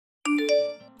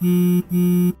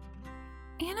Anna,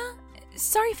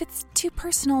 sorry if it's too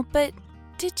personal, but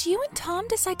did you and Tom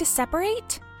decide to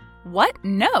separate? What?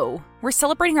 No. We're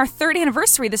celebrating our 3rd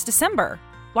anniversary this December.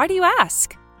 Why do you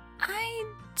ask? I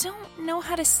don't know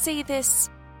how to say this,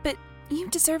 but you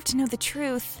deserve to know the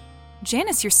truth.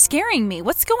 Janice, you're scaring me.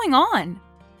 What's going on?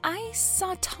 I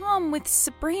saw Tom with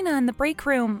Sabrina in the break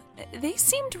room. They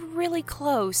seemed really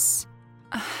close.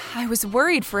 I was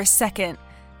worried for a second.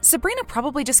 Sabrina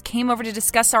probably just came over to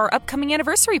discuss our upcoming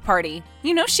anniversary party.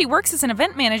 You know she works as an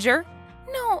event manager.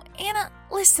 No, Anna,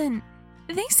 listen.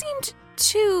 They seemed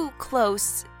too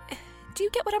close. Do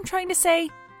you get what I'm trying to say?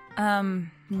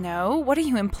 No. What are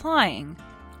you implying?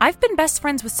 I've been best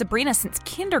friends with Sabrina since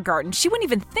kindergarten. She wouldn't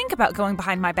even think about going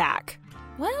behind my back.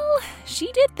 Well,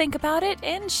 she did think about it,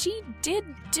 and she did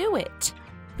do it.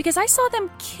 Because I saw them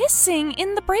kissing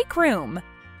in the break room.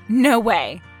 No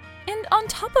way. And on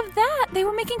top of that, they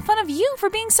were making fun of you for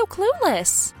being so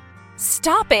clueless.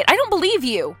 Stop it. I don't believe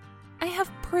you. I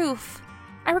have proof.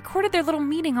 I recorded their little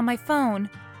meeting on my phone.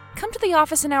 Come to the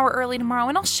office an hour early tomorrow,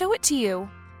 and I'll show it to you.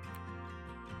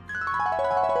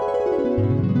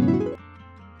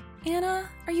 Anna,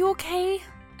 are you okay?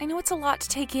 I know it's a lot to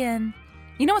take in.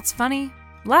 You know what's funny?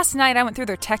 Last night I went through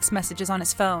their text messages on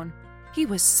his phone. He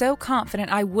was so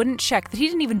confident I wouldn't check that he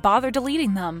didn't even bother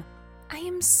deleting them. I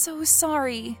am so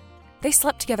sorry. They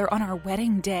slept together on our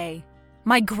wedding day.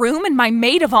 My groom and my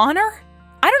maid of honor?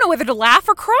 I don't know whether to laugh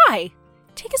or cry.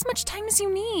 Take as much time as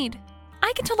you need.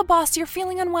 I can tell the boss you're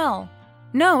feeling unwell.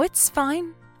 No, it's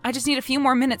fine. I just need a few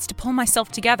more minutes to pull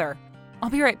myself together. I'll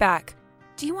be right back.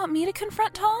 Do you want me to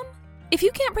confront Tom? If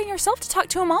you can't bring yourself to talk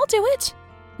to him, I'll do it.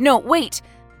 No, wait.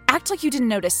 Act like you didn't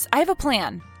notice. I have a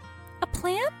plan. A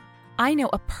plan? I know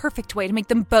a perfect way to make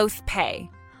them both pay.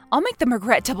 I'll make them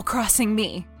regret double-crossing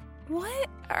me. What?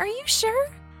 Are you sure?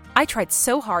 I tried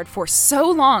so hard for so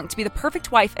long to be the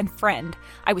perfect wife and friend.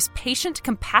 I was patient,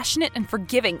 compassionate, and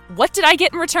forgiving. What did I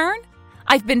get in return?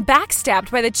 I've been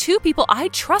backstabbed by the two people I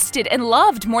trusted and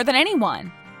loved more than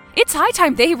anyone. It's high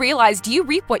time they realized you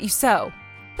reap what you sow.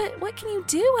 But what can you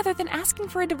do other than asking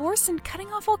for a divorce and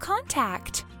cutting off all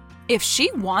contact? If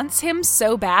she wants him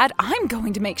so bad, I'm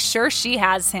going to make sure she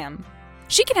has him.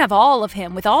 She can have all of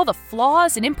him with all the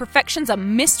flaws and imperfections a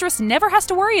mistress never has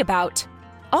to worry about.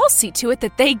 I'll see to it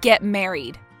that they get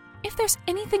married. If there's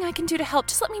anything I can do to help,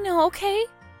 just let me know, okay?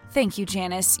 Thank you,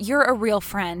 Janice. You're a real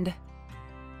friend.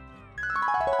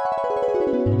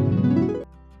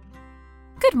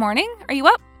 Good morning. Are you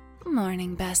up?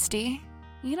 Morning, bestie.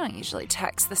 You don't usually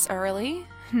text this early.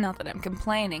 Not that I'm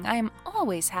complaining. I am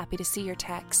always happy to see your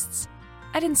texts.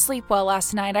 I didn't sleep well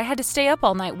last night. I had to stay up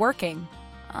all night working.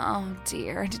 Oh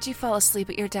dear, did you fall asleep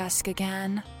at your desk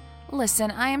again?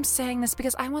 Listen, I am saying this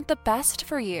because I want the best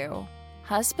for you.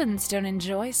 Husbands don't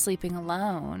enjoy sleeping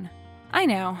alone. I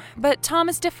know, but Tom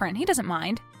is different. He doesn't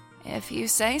mind. If you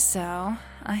say so.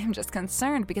 I am just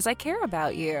concerned because I care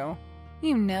about you.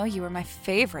 You know you are my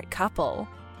favorite couple.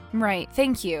 Right,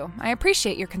 thank you. I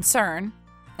appreciate your concern.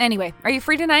 Anyway, are you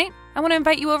free tonight? I want to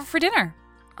invite you over for dinner.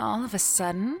 All of a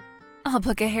sudden? I'll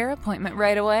book a hair appointment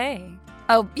right away.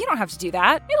 Oh, you don't have to do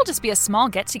that. It'll just be a small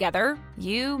get-together.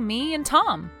 You, me, and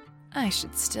Tom. I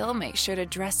should still make sure to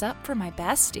dress up for my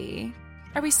bestie.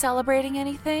 Are we celebrating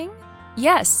anything?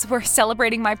 Yes, we're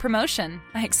celebrating my promotion.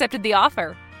 I accepted the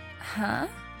offer. Huh?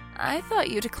 I thought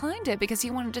you declined it because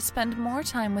you wanted to spend more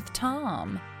time with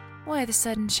Tom. Why the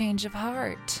sudden change of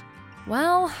heart?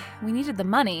 Well, we needed the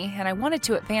money, and I wanted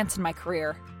to advance in my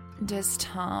career. Does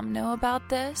Tom know about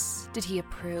this? Did he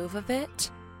approve of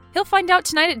it? He'll find out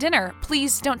tonight at dinner.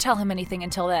 Please don't tell him anything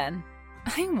until then.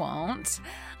 I won't.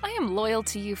 I am loyal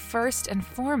to you first and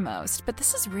foremost, but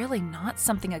this is really not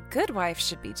something a good wife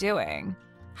should be doing.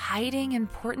 Hiding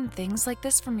important things like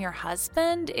this from your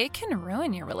husband, it can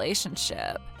ruin your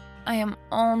relationship. I am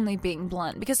only being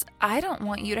blunt because I don't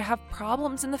want you to have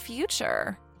problems in the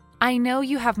future. I know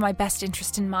you have my best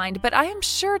interest in mind, but I am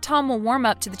sure Tom will warm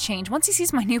up to the change once he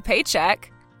sees my new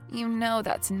paycheck. You know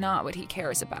that's not what he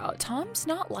cares about. Tom's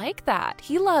not like that.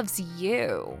 He loves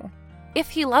you. If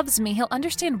he loves me, he'll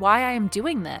understand why I am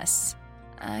doing this.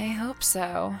 I hope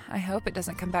so. I hope it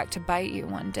doesn't come back to bite you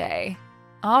one day.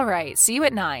 All right, see you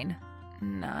at 9.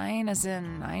 9 as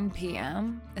in 9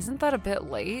 p.m.? Isn't that a bit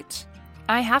late?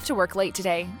 I have to work late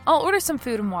today. I'll order some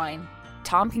food and wine.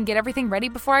 Tom can get everything ready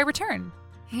before I return.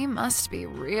 He must be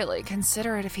really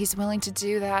considerate if he's willing to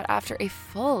do that after a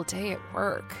full day at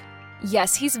work.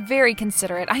 Yes, he's very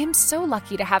considerate. I am so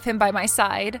lucky to have him by my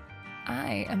side.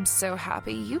 I am so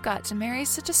happy you got to marry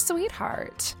such a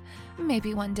sweetheart.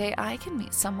 Maybe one day I can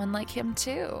meet someone like him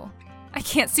too. I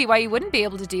can't see why you wouldn't be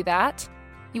able to do that.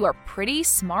 You are pretty,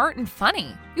 smart, and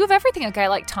funny. You have everything a guy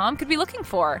like Tom could be looking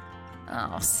for.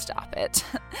 Oh, stop it.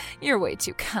 You're way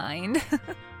too kind.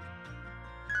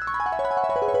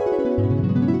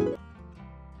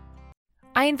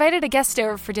 I invited a guest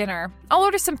over for dinner. I'll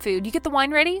order some food. You get the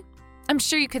wine ready? I'm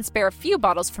sure you can spare a few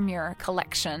bottles from your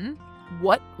collection.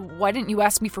 What? Why didn't you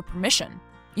ask me for permission?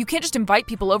 You can't just invite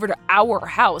people over to our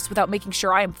house without making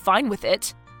sure I am fine with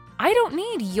it. I don't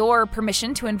need your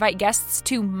permission to invite guests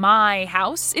to my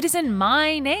house. It is in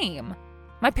my name.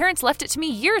 My parents left it to me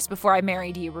years before I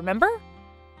married you, remember?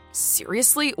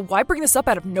 Seriously? Why bring this up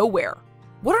out of nowhere?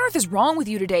 What on earth is wrong with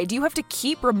you today? Do you have to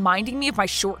keep reminding me of my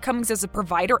shortcomings as a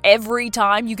provider every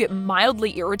time you get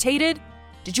mildly irritated?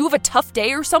 Did you have a tough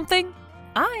day or something?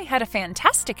 I had a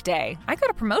fantastic day. I got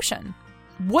a promotion.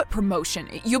 What promotion?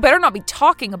 You better not be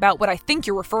talking about what I think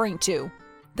you're referring to.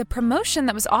 The promotion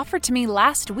that was offered to me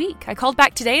last week. I called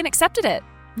back today and accepted it.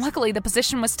 Luckily, the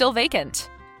position was still vacant.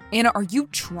 Anna, are you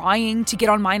trying to get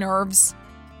on my nerves?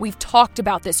 We've talked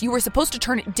about this. You were supposed to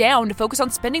turn it down to focus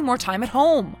on spending more time at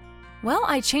home. Well,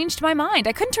 I changed my mind.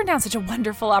 I couldn't turn down such a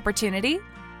wonderful opportunity.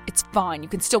 It's fine. You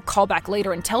can still call back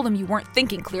later and tell them you weren't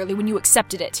thinking clearly when you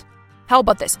accepted it. How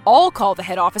about this? I'll call the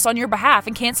head office on your behalf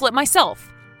and cancel it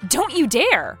myself. Don't you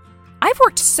dare! I've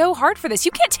worked so hard for this.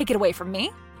 You can't take it away from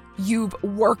me. You've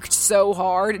worked so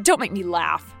hard. Don't make me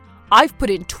laugh. I've put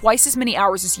in twice as many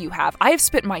hours as you have. I have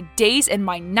spent my days and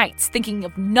my nights thinking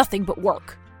of nothing but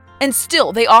work. And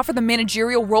still, they offer the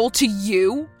managerial role to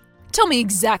you? Tell me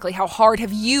exactly how hard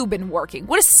have you been working?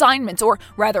 What assignments, or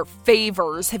rather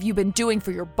favors, have you been doing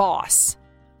for your boss?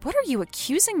 What are you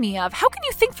accusing me of? How can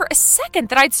you think for a second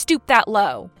that I'd stoop that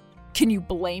low? Can you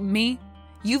blame me?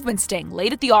 You've been staying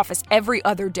late at the office every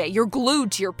other day. You're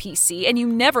glued to your PC, and you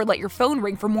never let your phone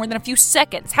ring for more than a few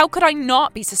seconds. How could I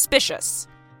not be suspicious?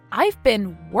 I've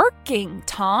been working,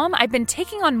 Tom. I've been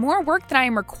taking on more work than I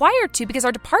am required to because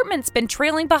our department's been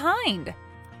trailing behind.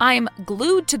 I'm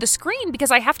glued to the screen because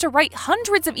I have to write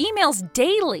hundreds of emails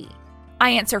daily.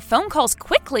 I answer phone calls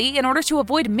quickly in order to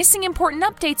avoid missing important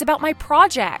updates about my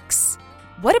projects.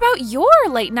 What about your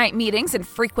late-night meetings and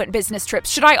frequent business trips?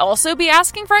 Should I also be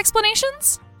asking for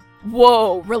explanations?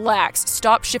 Whoa, relax.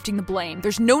 Stop shifting the blame.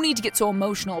 There's no need to get so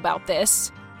emotional about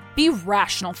this. Be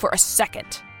rational for a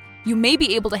second. You may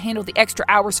be able to handle the extra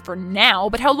hours for now,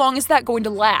 but how long is that going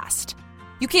to last?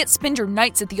 You can't spend your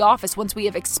nights at the office once we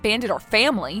have expanded our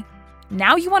family.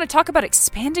 Now you want to talk about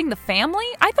expanding the family?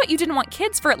 I thought you didn't want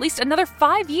kids for at least another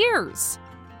 5 years.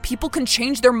 People can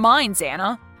change their minds,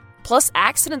 Anna. Plus,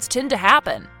 accidents tend to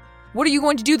happen. What are you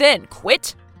going to do then?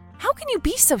 Quit? How can you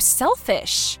be so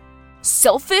selfish?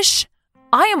 Selfish?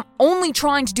 I am only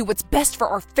trying to do what's best for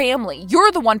our family.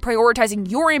 You're the one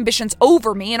prioritizing your ambitions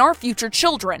over me and our future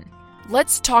children.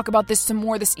 Let's talk about this some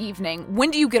more this evening. When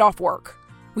do you get off work?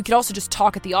 We could also just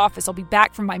talk at the office. I'll be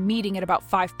back from my meeting at about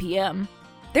 5 p.m.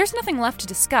 There's nothing left to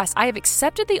discuss. I have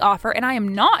accepted the offer and I am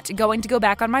not going to go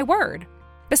back on my word.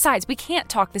 Besides, we can't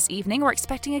talk this evening. We're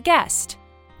expecting a guest.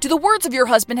 Do the words of your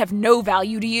husband have no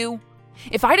value to you?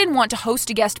 If I didn't want to host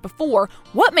a guest before,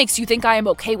 what makes you think I am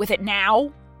okay with it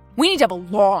now? We need to have a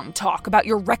long talk about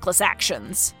your reckless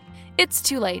actions. It's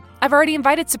too late. I've already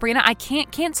invited Sabrina. I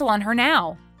can't cancel on her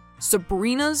now.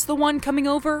 Sabrina's the one coming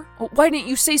over? Why didn't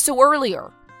you say so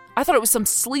earlier? I thought it was some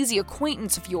sleazy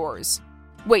acquaintance of yours.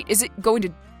 Wait, is it going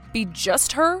to be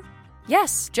just her?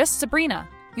 Yes, just Sabrina.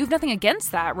 You have nothing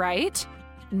against that, right?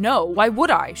 No, why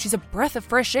would I? She's a breath of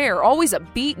fresh air, always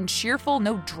upbeat and cheerful,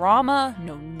 no drama,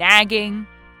 no nagging.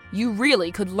 You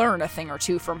really could learn a thing or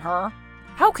two from her.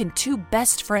 How can two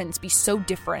best friends be so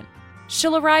different?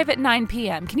 She'll arrive at 9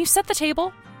 p.m. Can you set the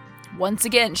table? Once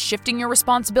again, shifting your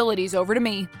responsibilities over to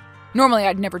me. Normally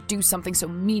I'd never do something so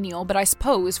menial, but I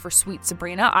suppose for sweet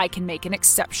Sabrina, I can make an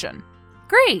exception.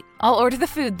 Great, I'll order the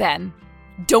food then.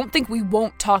 Don't think we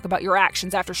won't talk about your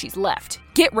actions after she's left.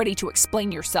 Get ready to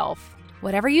explain yourself.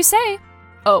 Whatever you say.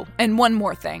 Oh, and one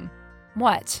more thing.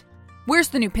 What? Where's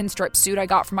the new pinstripe suit I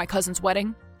got for my cousin's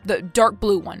wedding? The dark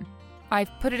blue one. I've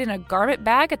put it in a garment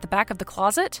bag at the back of the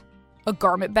closet. A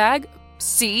garment bag?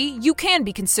 See, you can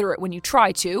be considerate when you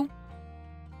try to.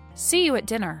 See you at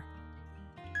dinner.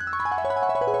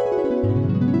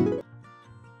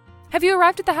 Have you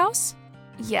arrived at the house?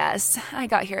 Yes, I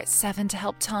got here at 7 to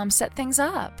help Tom set things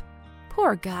up.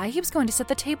 Poor guy, he was going to set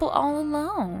the table all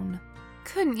alone.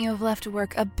 Couldn't you have left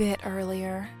work a bit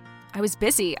earlier? I was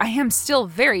busy. I am still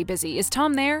very busy. Is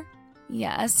Tom there?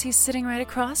 Yes, he's sitting right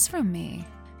across from me.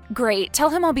 Great, tell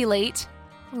him I'll be late.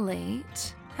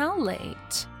 Late? How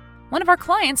late? One of our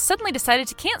clients suddenly decided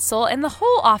to cancel and the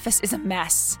whole office is a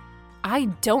mess. I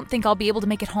don't think I'll be able to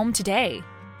make it home today.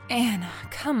 Anna,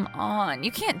 come on.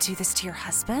 You can't do this to your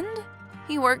husband.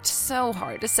 He worked so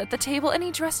hard to set the table and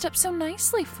he dressed up so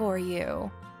nicely for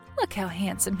you. Look how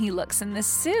handsome he looks in this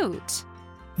suit.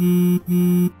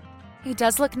 He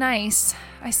does look nice.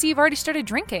 I see you've already started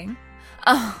drinking.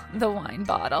 Oh, the wine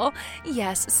bottle.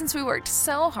 Yes, since we worked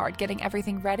so hard getting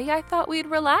everything ready, I thought we'd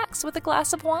relax with a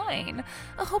glass of wine.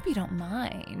 I hope you don't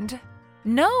mind.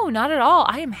 No, not at all.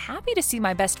 I am happy to see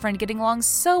my best friend getting along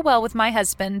so well with my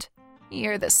husband.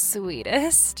 You're the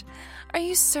sweetest. Are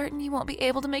you certain you won't be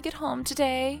able to make it home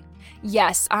today?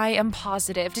 Yes, I am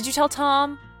positive. Did you tell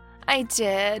Tom? I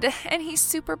did, and he's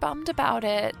super bummed about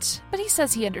it. But he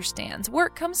says he understands.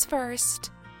 Work comes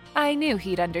first. I knew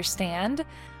he'd understand.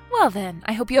 Well then,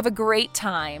 I hope you have a great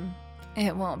time.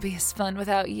 It won't be as fun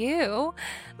without you,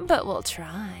 but we'll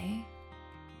try.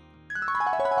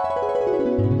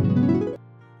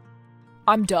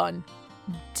 I'm done.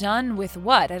 Done with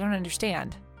what? I don't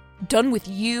understand. Done with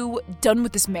you, done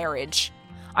with this marriage.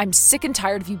 I'm sick and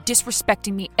tired of you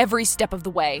disrespecting me every step of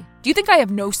the way. Do you think I have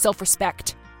no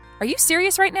self-respect? Are you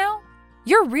serious right now?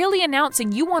 You're really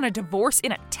announcing you want a divorce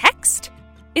in a text?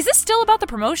 Is this still about the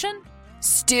promotion?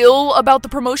 Still about the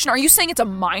promotion? Are you saying it's a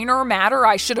minor matter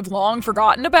I should have long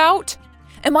forgotten about?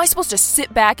 Am I supposed to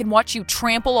sit back and watch you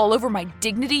trample all over my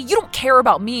dignity? You don't care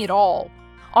about me at all.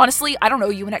 Honestly, I don't owe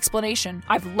you an explanation.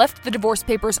 I've left the divorce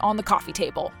papers on the coffee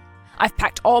table. I've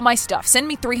packed all my stuff. Send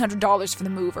me $300 for the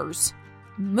movers.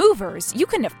 Movers? You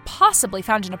couldn't have possibly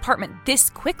found an apartment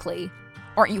this quickly.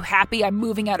 Aren't you happy I'm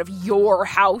moving out of your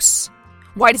house?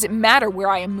 Why does it matter where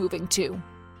I am moving to?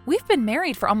 We've been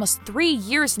married for almost 3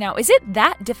 years now. Is it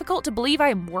that difficult to believe I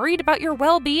am worried about your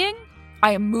well-being?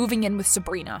 I am moving in with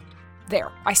Sabrina.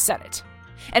 There, I said it.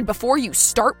 And before you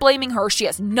start blaming her, she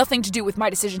has nothing to do with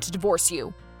my decision to divorce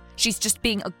you. She's just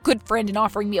being a good friend and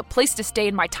offering me a place to stay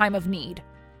in my time of need.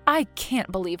 I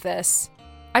can't believe this.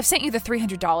 I've sent you the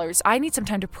 $300. I need some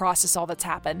time to process all that's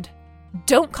happened.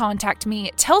 Don't contact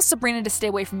me. Tell Sabrina to stay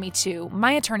away from me too.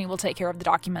 My attorney will take care of the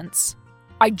documents.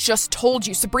 I just told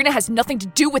you, Sabrina has nothing to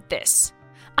do with this.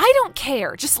 I don't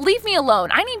care. Just leave me alone.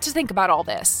 I need to think about all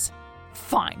this.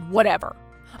 Fine, whatever.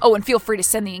 Oh, and feel free to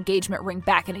send the engagement ring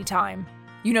back anytime.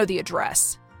 You know the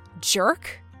address.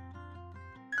 Jerk.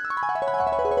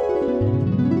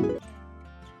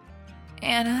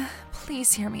 Anna,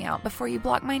 please hear me out before you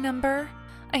block my number.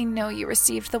 I know you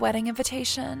received the wedding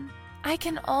invitation. I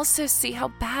can also see how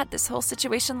bad this whole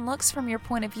situation looks from your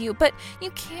point of view, but you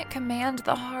can't command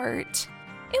the heart.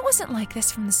 It wasn't like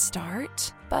this from the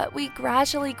start, but we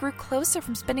gradually grew closer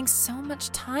from spending so much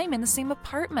time in the same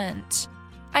apartment.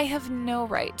 I have no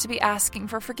right to be asking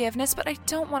for forgiveness, but I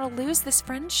don't want to lose this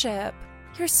friendship.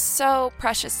 You're so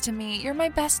precious to me. You're my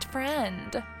best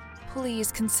friend.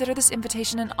 Please consider this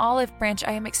invitation an olive branch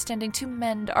I am extending to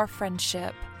mend our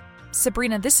friendship.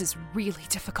 Sabrina, this is really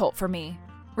difficult for me.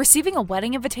 Receiving a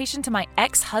wedding invitation to my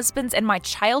ex-husband's and my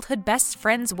childhood best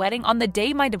friend's wedding on the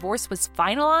day my divorce was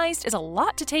finalized is a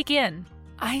lot to take in.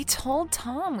 I told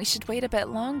Tom we should wait a bit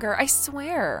longer, I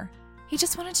swear. He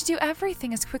just wanted to do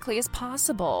everything as quickly as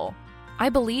possible. I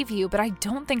believe you, but I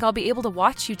don't think I'll be able to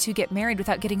watch you two get married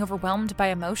without getting overwhelmed by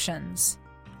emotions.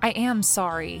 I am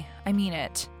sorry. I mean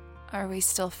it. Are we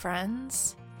still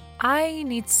friends? I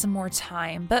need some more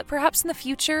time, but perhaps in the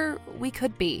future, we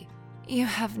could be. You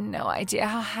have no idea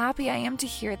how happy I am to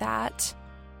hear that.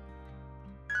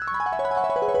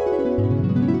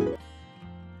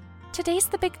 Today's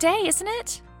the big day, isn't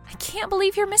it? I can't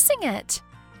believe you're missing it.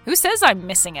 Who says I'm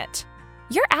missing it?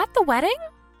 You're at the wedding?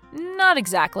 Not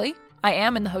exactly. I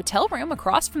am in the hotel room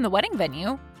across from the wedding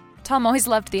venue. Tom always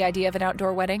loved the idea of an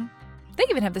outdoor wedding. They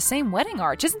even have the same wedding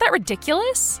arch. Isn't that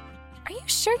ridiculous? Are you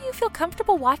sure you feel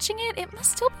comfortable watching it? It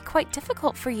must still be quite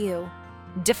difficult for you.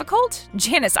 Difficult?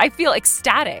 Janice, I feel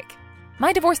ecstatic.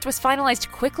 My divorce was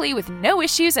finalized quickly with no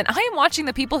issues, and I am watching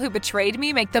the people who betrayed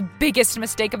me make the biggest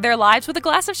mistake of their lives with a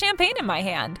glass of champagne in my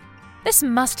hand. This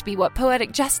must be what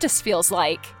poetic justice feels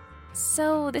like.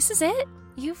 So this is it?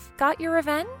 You've got your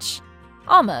revenge?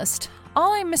 Almost.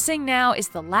 All I'm missing now is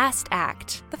the last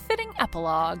act, the fitting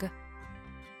epilogue.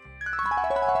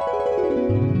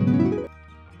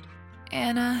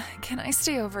 Anna, can I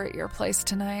stay over at your place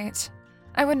tonight?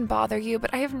 I wouldn't bother you,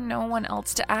 but I have no one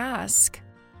else to ask.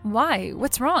 Why?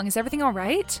 What's wrong? Is everything all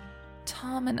right?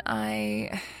 Tom and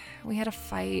we had a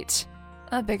fight.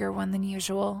 A bigger one than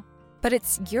usual. But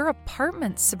it's your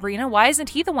apartment, Sabrina. Why isn't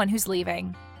he the one who's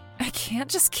leaving? I can't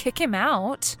just kick him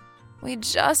out. We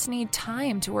just need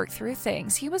time to work through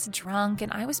things. He was drunk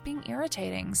and I was being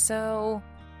irritating, so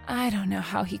I don't know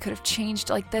how he could have changed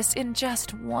like this in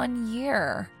just 1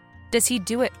 year. Does he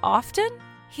do it often?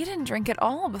 He didn't drink at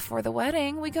all before the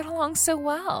wedding. We got along so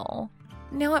well.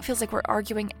 Now it feels like we're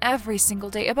arguing every single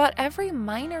day about every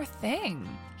minor thing.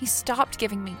 He stopped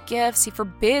giving me gifts. He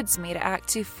forbids me to act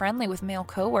too friendly with male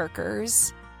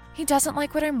coworkers. He doesn't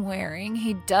like what I'm wearing.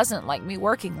 He doesn't like me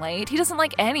working late. He doesn't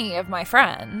like any of my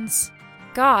friends.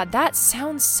 God, that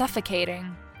sounds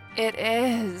suffocating. It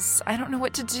is. I don't know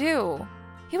what to do.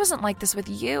 He wasn't like this with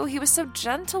you. He was so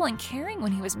gentle and caring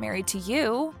when he was married to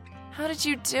you. How did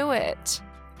you do it?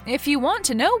 If you want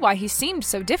to know why he seemed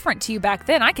so different to you back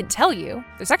then, I can tell you.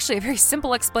 There's actually a very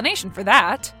simple explanation for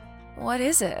that. What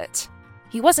is it?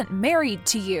 He wasn't married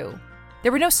to you.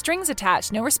 There were no strings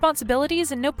attached, no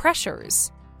responsibilities, and no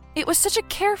pressures. It was such a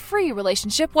carefree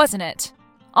relationship, wasn't it?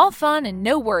 All fun and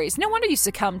no worries. No wonder you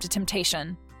succumbed to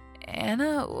temptation.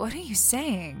 Anna, what are you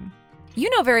saying? You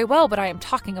know very well what I am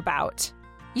talking about.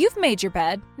 You've made your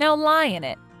bed. Now lie in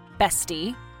it,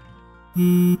 bestie.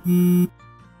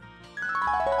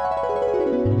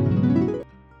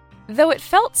 Though it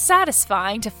felt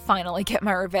satisfying to finally get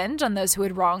my revenge on those who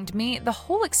had wronged me, the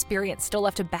whole experience still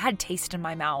left a bad taste in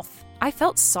my mouth. I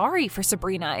felt sorry for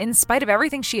Sabrina in spite of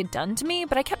everything she had done to me,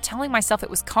 but I kept telling myself it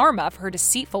was karma for her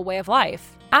deceitful way of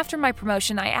life. After my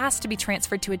promotion, I asked to be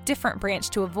transferred to a different branch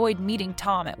to avoid meeting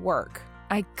Tom at work.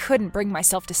 I couldn't bring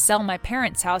myself to sell my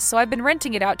parents' house, so I've been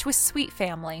renting it out to a sweet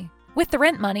family. With the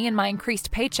rent money and my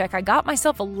increased paycheck, I got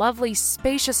myself a lovely,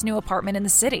 spacious new apartment in the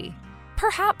city.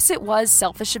 Perhaps it was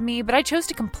selfish of me, but I chose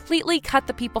to completely cut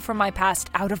the people from my past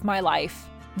out of my life.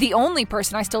 The only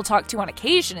person I still talk to on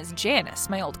occasion is Janice,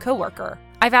 my old coworker.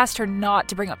 I've asked her not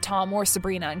to bring up Tom or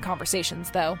Sabrina in conversations,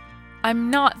 though.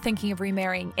 I'm not thinking of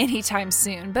remarrying anytime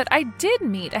soon, but I did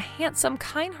meet a handsome,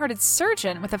 kind-hearted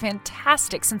surgeon with a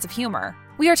fantastic sense of humor.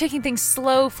 We are taking things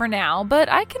slow for now, but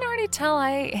I can already tell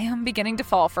I am beginning to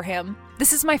fall for him.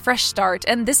 This is my fresh start,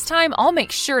 and this time I'll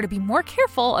make sure to be more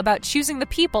careful about choosing the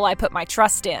people I put my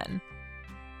trust in.